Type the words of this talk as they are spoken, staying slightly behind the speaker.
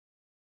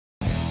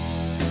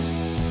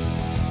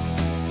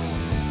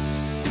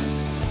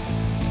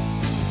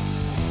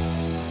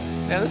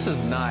Man, this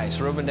is nice,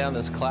 rubbing down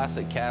this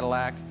classic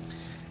Cadillac.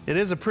 It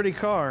is a pretty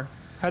car.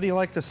 How do you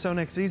like the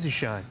SONAX Easy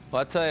Shine? Well,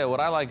 I'll tell you, what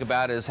I like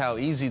about it is how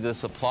easy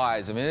this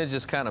applies. I mean, it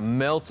just kind of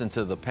melts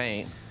into the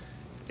paint.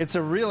 It's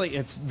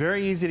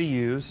very easy to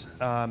use.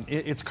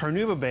 It's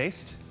Carnauba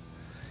based,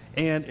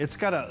 and it's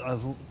got a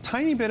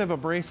tiny bit of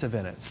abrasive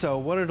in it. So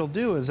what it'll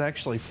do is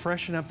actually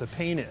freshen up the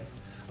paint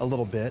a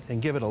little bit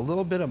and give it a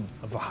little bit of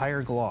a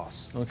higher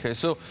gloss. Okay,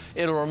 so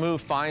it'll remove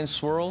fine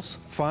swirls?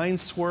 Fine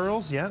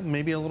swirls, yeah,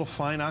 maybe a little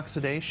fine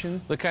oxidation.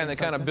 The kind that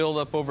kind of build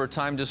up over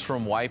time just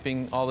from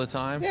wiping all the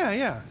time?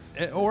 Yeah,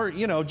 yeah. Or,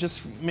 you know,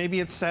 just maybe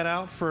it's set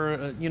out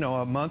for, you know,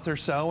 a month or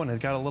so and it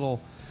got a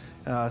little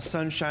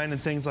sunshine and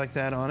things like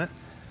that on it.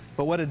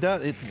 But what it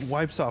does, it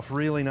wipes off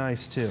really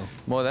nice too.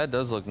 Boy, that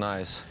does look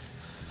nice.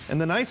 And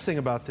the nice thing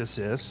about this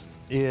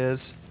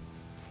is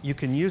you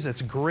can use it.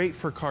 It's great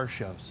for car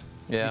shows.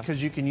 Yeah.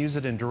 Because you can use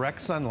it in direct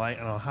sunlight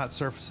and on hot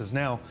surfaces.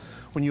 Now,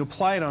 when you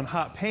apply it on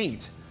hot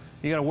paint,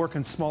 you got to work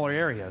in smaller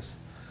areas.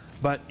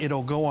 But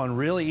it'll go on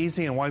really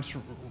easy and wipes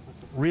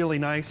really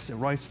nice. It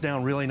wipes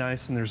down really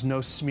nice, and there's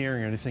no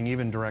smearing or anything,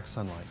 even direct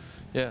sunlight.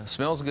 Yeah,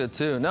 smells good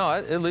too. No,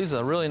 it leaves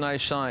a really nice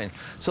shine.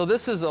 So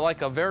this is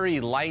like a very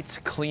light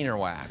cleaner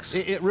wax.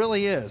 It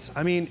really is.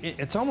 I mean,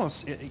 it's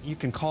almost, you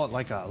can call it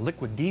like a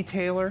liquid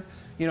detailer.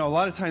 You know, a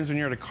lot of times when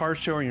you're at a car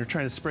show and you're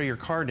trying to spray your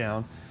car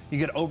down, you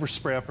get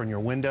overspray up on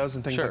your windows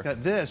and things like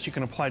that. This, you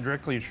can apply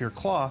directly to your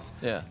cloth,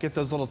 get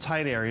those little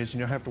tight areas, and you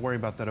don't have to worry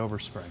about that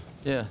overspray.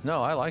 Yeah,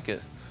 no, I like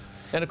it.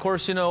 And of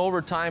course, you know,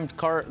 over time,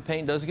 car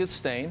paint does get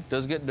stained,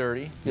 does get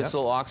dirty, gets a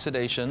little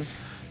oxidation.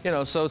 You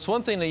know, so it's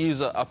one thing to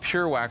use a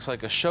pure wax,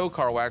 like a show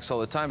car wax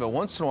all the time, but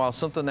once in a while,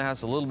 something that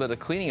has a little bit of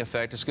cleaning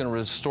effect, it's going to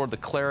restore the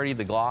clarity,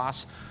 the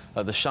gloss,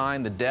 the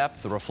shine, the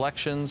depth, the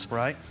reflections.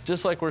 Right.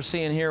 Just like we're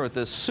seeing here with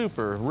this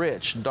super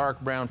rich,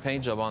 dark brown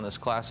paint job on this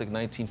classic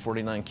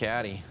 1949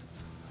 Caddy.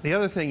 The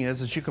other thing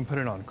is you can put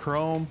it on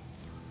chrome,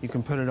 you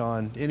can put it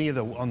on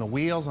on the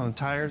wheels, on the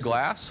tires.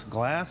 Glass?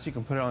 Glass, you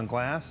can put it on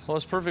glass. Well,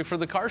 it's perfect for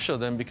the car show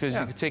then, because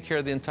you can take care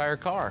of the entire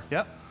car.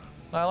 Yep.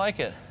 I like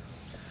it.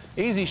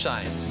 Easy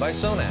Shine by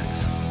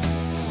SONAX.